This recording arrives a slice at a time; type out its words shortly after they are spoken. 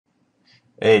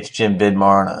Hey, it's Jim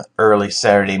Vidmar on an early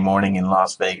Saturday morning in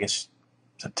Las Vegas,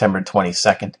 September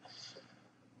 22nd.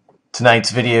 Tonight's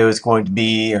video is going to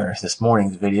be, or this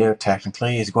morning's video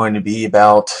technically, is going to be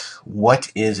about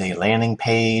what is a landing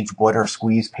page, what are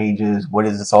squeeze pages, what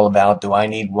is this all about, do I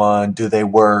need one, do they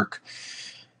work?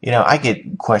 I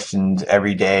get questions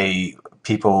every day.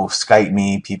 People Skype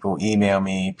me, people email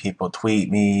me, people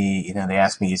tweet me, they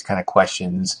ask me these kind of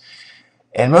questions.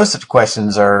 And most of the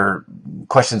questions are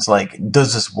questions like,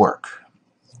 does this work?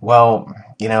 Well,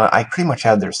 I pretty much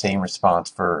have their same response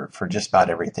for just about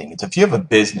everything. It's if you have a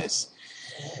business,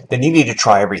 then you need to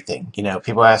try everything.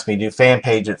 People ask me, do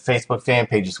Facebook fan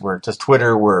pages work? Does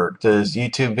Twitter work? Does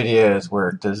YouTube videos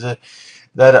work? Does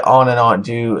that on and on?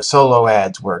 Do solo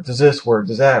ads work? Does this work?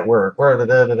 Does that work?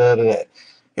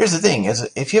 Here's the thing: is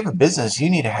if you have a business, you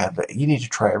need to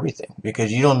try everything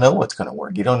because you don't know what's going to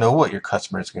work. You don't know what your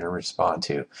customer is going to respond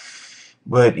to.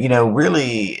 But,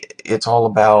 really, it's all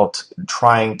about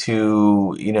trying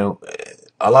to,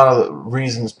 a lot of the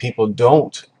reasons people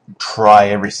don't try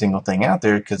every single thing out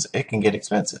there because it can get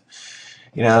expensive.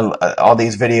 All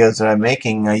these videos that I'm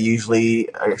making, I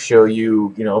show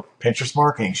you, Pinterest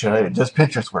marketing. Does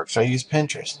Pinterest work? Should I use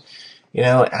Pinterest?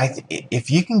 If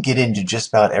you can get into just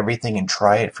about everything and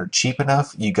try it for cheap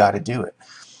enough, you got to do it.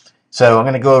 So I'm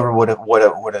going to go over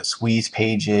what a squeeze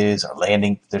page is, or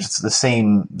landing. There's the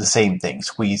same thing.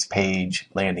 Squeeze page,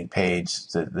 landing page.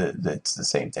 It's the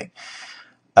same thing.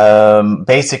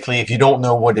 Basically, if you don't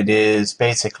know what it is,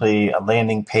 basically a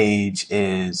landing page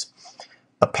is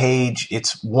a page.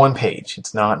 It's one page.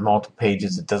 It's not multiple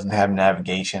pages. It doesn't have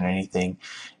navigation or anything.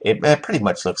 It pretty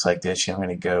much looks like this. I'm going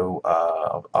to go.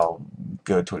 I'll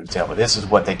go to an example. This is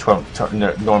what they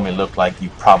normally look like. You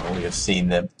probably have seen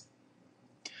them.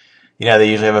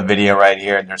 They usually have a video right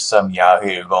here, and there's some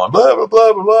Yahoo going, blah, blah,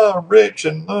 blah, blah, blah, I'm rich,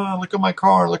 and look at my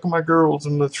car, look at my girls,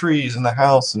 and the trees, and the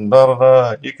house, and blah, blah,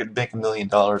 blah. You could make $1 million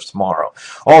tomorrow.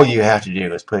 All you have to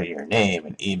do is put your name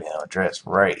and email address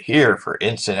right here for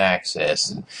instant access,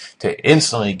 and to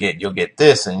instantly you'll get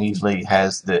this, and usually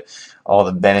has all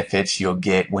the benefits you'll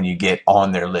get when you get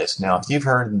on their list. Now, if you've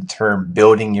heard the term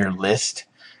building your list,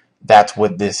 that's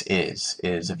what this is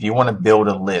if you want to build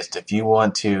a list, if you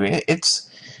want to,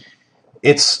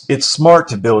 it's smart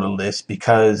to build a list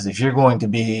because if you're going to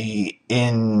be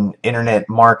in internet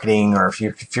marketing, or if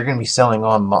you're going to be selling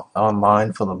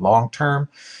online for the long term,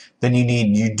 then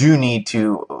you do need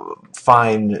to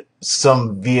find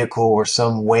some vehicle or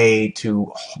some way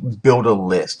to build a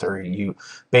list, or you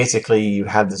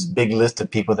have this big list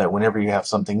of people that whenever you have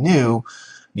something new,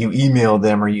 you email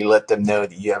them or you let them know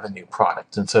that you have a new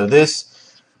product. And so this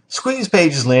squeeze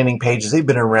pages, landing pages, they've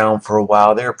been around for a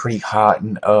while. They were pretty hot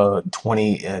in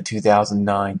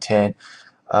 2009, 10.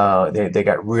 They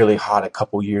got really hot a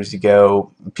couple years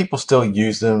ago. People still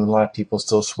use them. A lot of people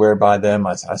still swear by them.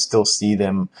 I still see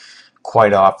them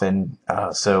quite often.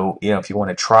 So, if you want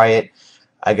to try it,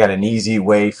 I got an easy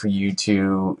way for you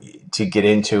to get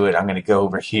into it. I'm going to go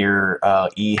over here,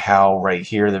 eHow right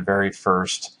here, the very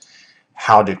first,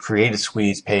 how to create a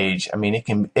squeeze page. I mean, it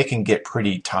can get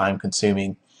pretty time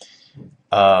consuming.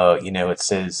 It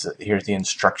says here's the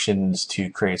instructions to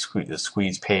create a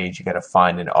squeeze page. You got to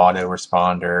find an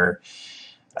autoresponder.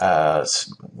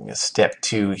 Step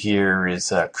 2 here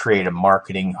is create a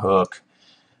marketing hook.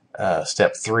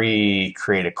 Step 3,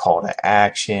 create a call to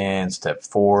action. Step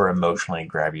 4, emotionally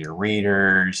grab your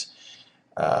readers.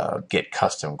 Get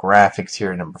custom graphics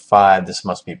here. Number 5, this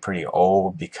must be pretty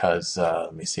old because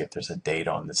let me see if there's a date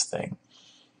on this thing.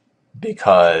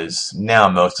 Because now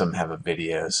most of them have a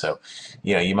video, so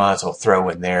you might as well throw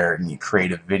in there and you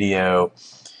create a video.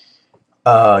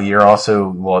 You're also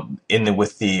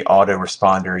with the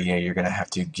autoresponder. You're going to have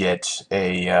to get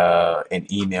an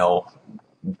email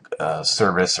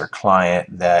service or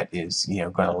client that is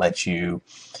going to let you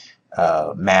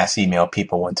mass email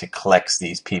people. Once it collects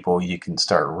these people, you can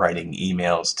start writing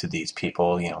emails to these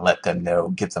people, let them know,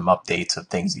 give them updates of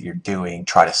things that you're doing,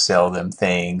 try to sell them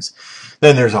things.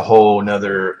 Then there's a whole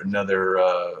nother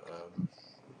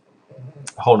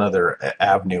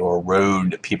avenue or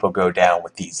road that people go down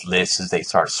with these lists. As they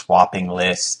start swapping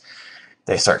lists,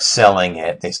 they start selling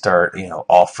it, they start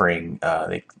offering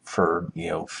for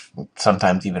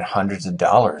sometimes even hundreds of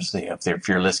dollars. If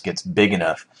your list gets big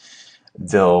enough,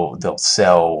 they'll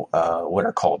sell what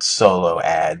are called solo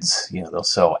ads. They'll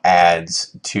sell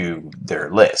ads to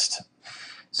their list.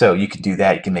 So you can do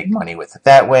that. You can make money with it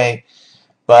that way.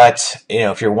 But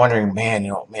if you're wondering,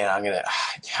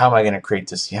 how am I gonna create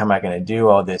this? How am I gonna do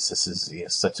all this? This is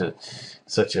such a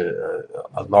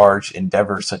large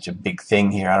endeavor, such a big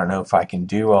thing here. I don't know if I can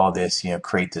do all this.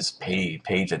 Create this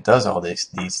page that does all these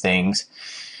things.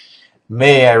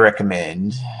 may I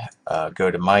recommend go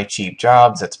to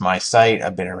MyCheapJobs. That's my site.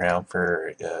 I've been around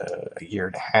for a year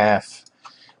and a half.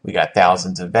 We got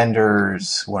thousands of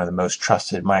vendors, one of the most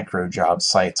trusted micro job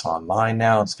sites online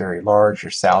now. It's very large.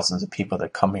 There's thousands of people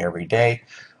that come here every day.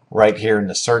 Right here in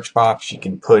the search box, you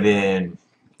can put in,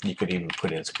 you could even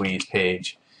put in squeeze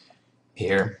page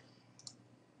here.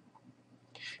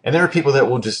 And there are people that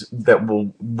will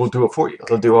will do it for you.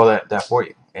 They'll do all that for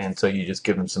you. And so you just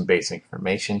give them some basic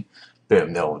information.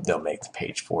 Boom, they'll make the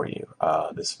page for you.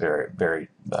 This very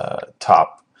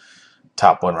top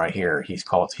one right here, he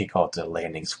calls it a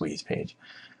landing squeeze page.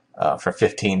 For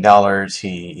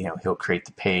 $15, he'll create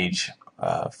the page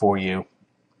for you.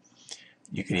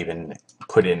 You could even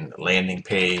put in landing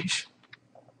page.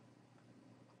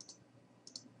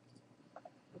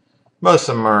 Most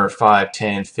of them are $5,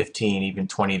 $10, $15, even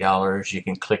 $20. You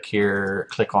can click here,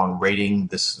 click on rating.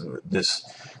 This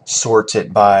sorts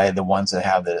it by the ones that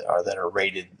are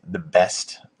rated the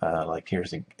best. Like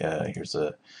here's a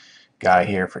guy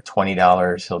here for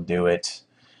 $20. He'll do it.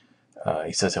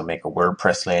 He says he'll make a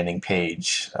WordPress landing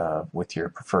page with your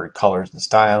preferred colors and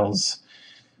styles.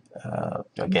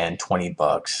 Again,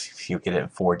 $20. You get it in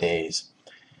 4 days.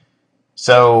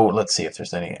 So let's see if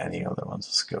there's any other ones.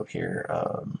 Let's go here.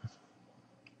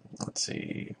 Let's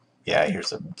see. Yeah,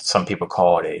 some people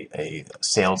call it a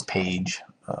sales page.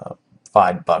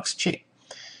 $5 cheap,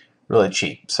 really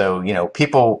cheap. So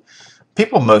people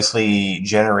mostly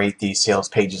generate these sales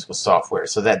pages with software.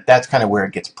 So that's kind of where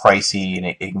it gets pricey and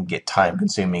it can get time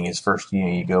consuming. Is first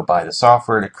you go buy the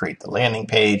software to create the landing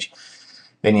page.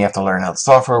 Then you have to learn how the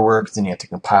software works. Then you have to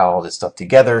compile all this stuff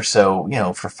together. So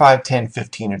for $5, $10,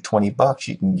 $15, or $20,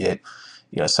 you can get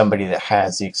somebody that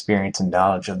has the experience and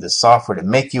knowledge of this software to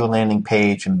make you a landing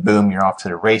page, and boom, you're off to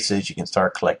the races. You can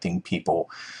start collecting people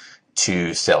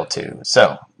to sell to.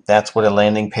 So that's what a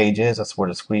landing page is. That's what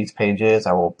a squeeze page is.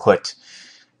 I will put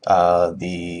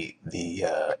the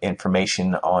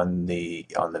information on the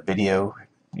video.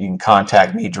 You can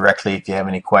contact me directly if you have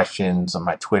any questions. On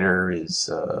my Twitter is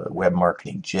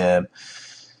webmarketingjim.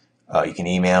 You can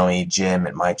email me,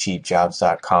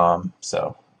 jim@mycheapjobs.com.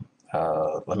 So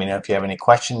let me know if you have any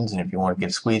questions, and if you want to get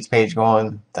a squeeze page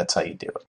going, that's how you do it.